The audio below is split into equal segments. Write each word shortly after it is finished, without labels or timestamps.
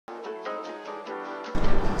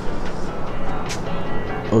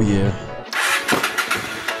Oh yeah.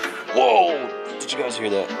 Whoa! Did you guys hear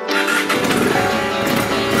that?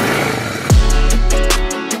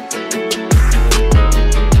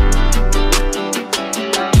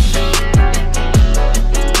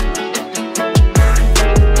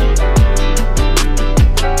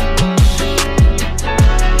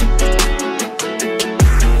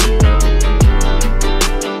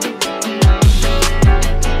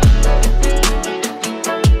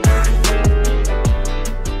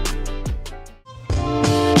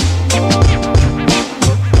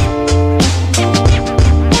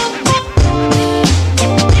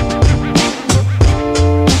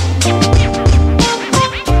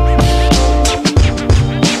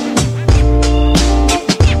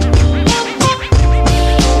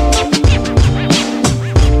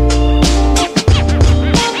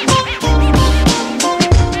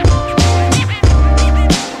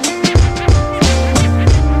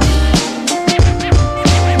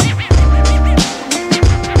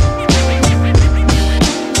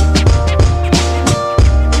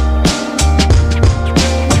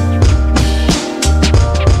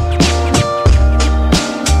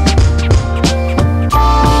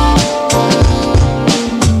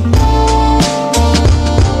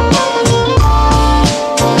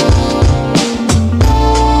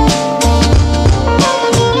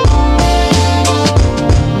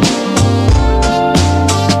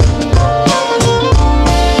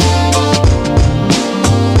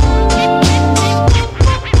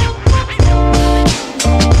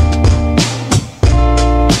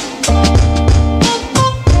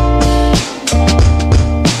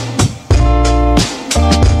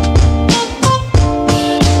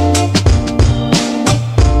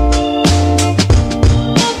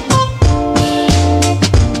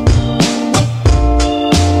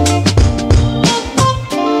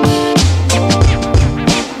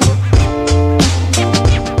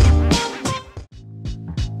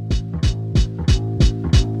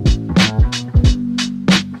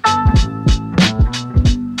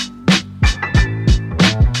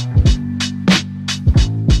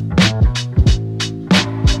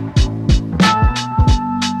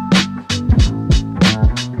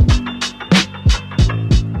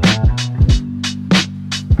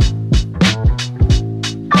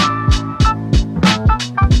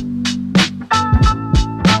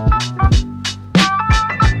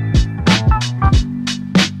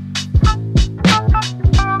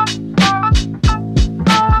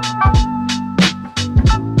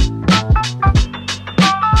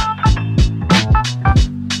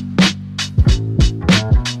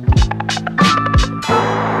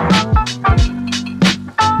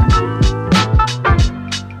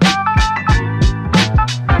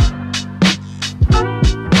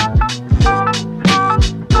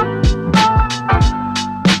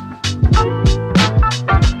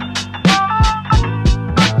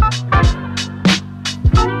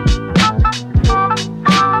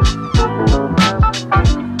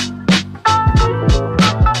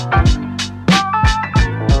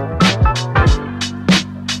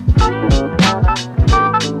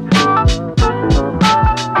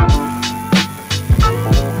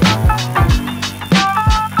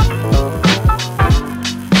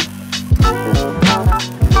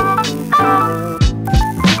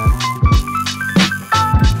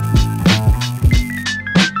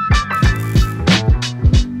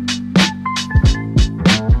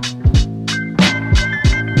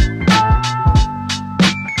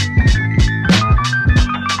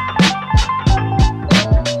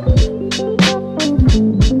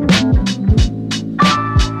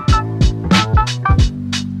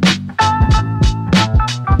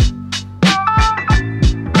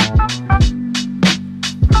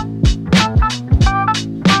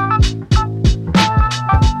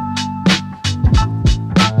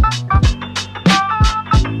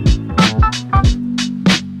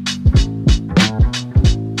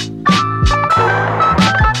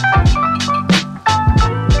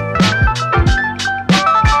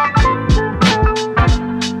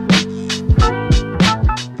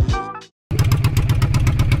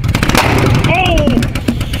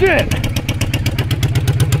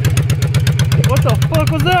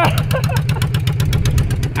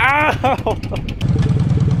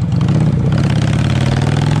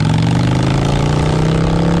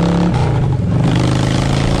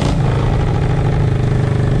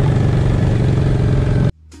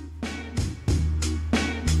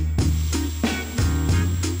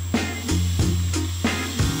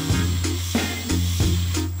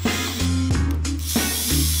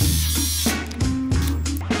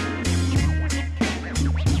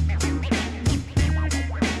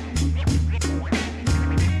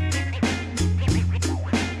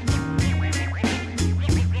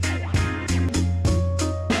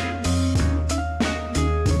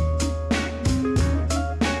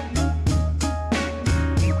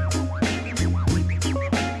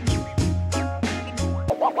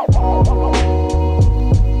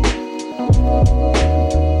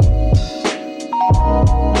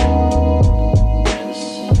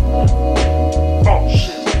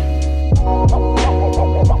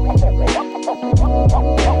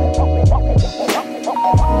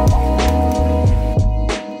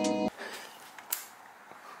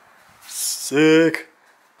 Sick.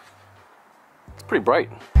 It's pretty bright.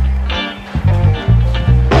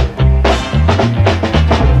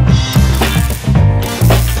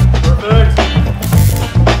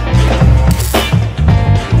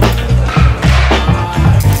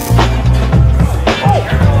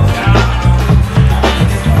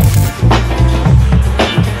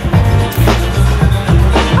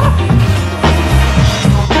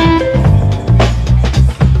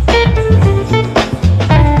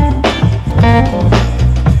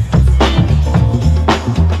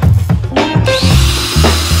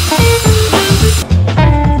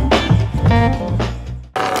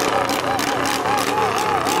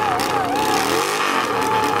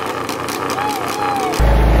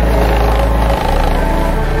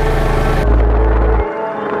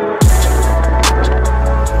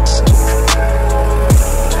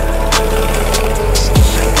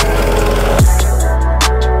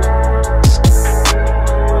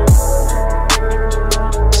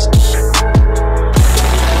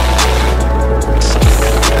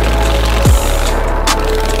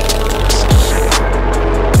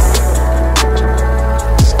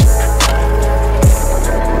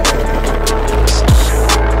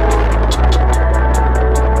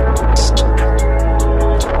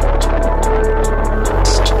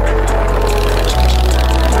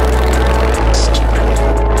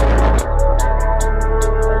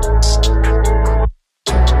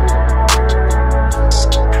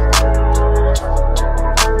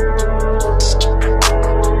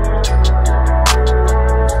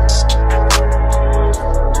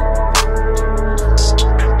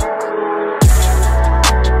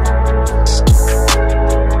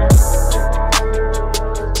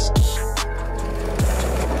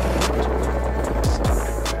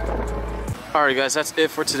 Alright guys, that's it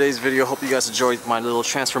for today's video. Hope you guys enjoyed my little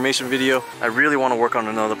transformation video. I really want to work on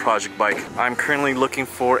another project bike. I'm currently looking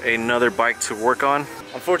for another bike to work on.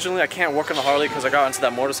 Unfortunately, I can't work on the Harley because I got into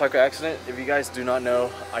that motorcycle accident. If you guys do not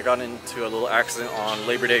know, I got into a little accident on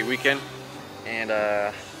Labor Day weekend. And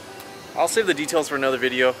I'll save the details for another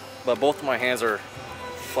video, but both of my hands are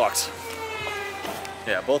fucked.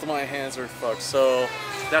 Yeah, both of my hands are fucked. So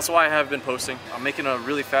that's why I have been posting. I'm making a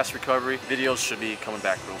really fast recovery. Videos should be coming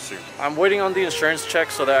back real soon. I'm waiting on the insurance check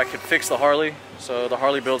so that I can fix the Harley. So the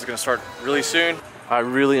Harley build is gonna start really soon. I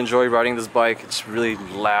really enjoy riding this bike. It's really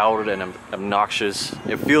loud and obnoxious.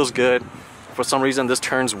 It feels good. For some reason, this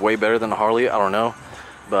turns way better than the Harley. I don't know,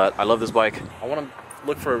 but I love this bike. I wanna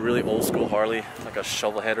look for a really old school Harley, like a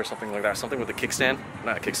shovel head or something like that. Something with a kickstand,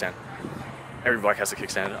 not a kickstand. Every bike has a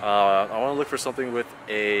kickstand. I wanna look for something with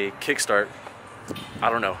a kickstart. I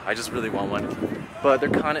don't know, I just really want one, but they're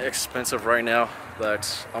kind of expensive right now,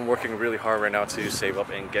 but I'm working really hard right now to save up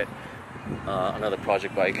and get another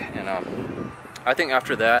project bike. And I think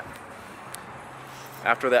after that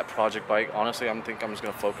project bike, honestly, I think I'm just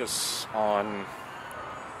gonna focus on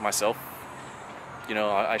myself. You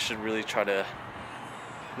know, I should really try to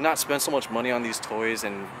not spend so much money on these toys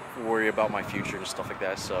and worry about my future and stuff like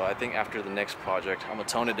that. So I think after the next project, I'm gonna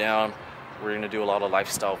tone it down. We're gonna do a lot of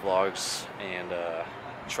lifestyle vlogs and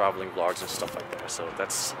traveling vlogs and stuff like that. So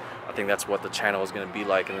I think that's what the channel is gonna be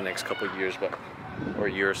like in the next couple of years, or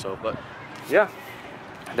a year or so. But yeah,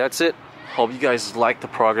 that's it. Hope you guys like the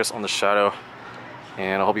progress on the Shadow,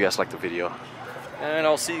 and I hope you guys like the video. And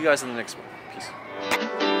I'll see you guys in the next one.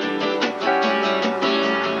 Peace.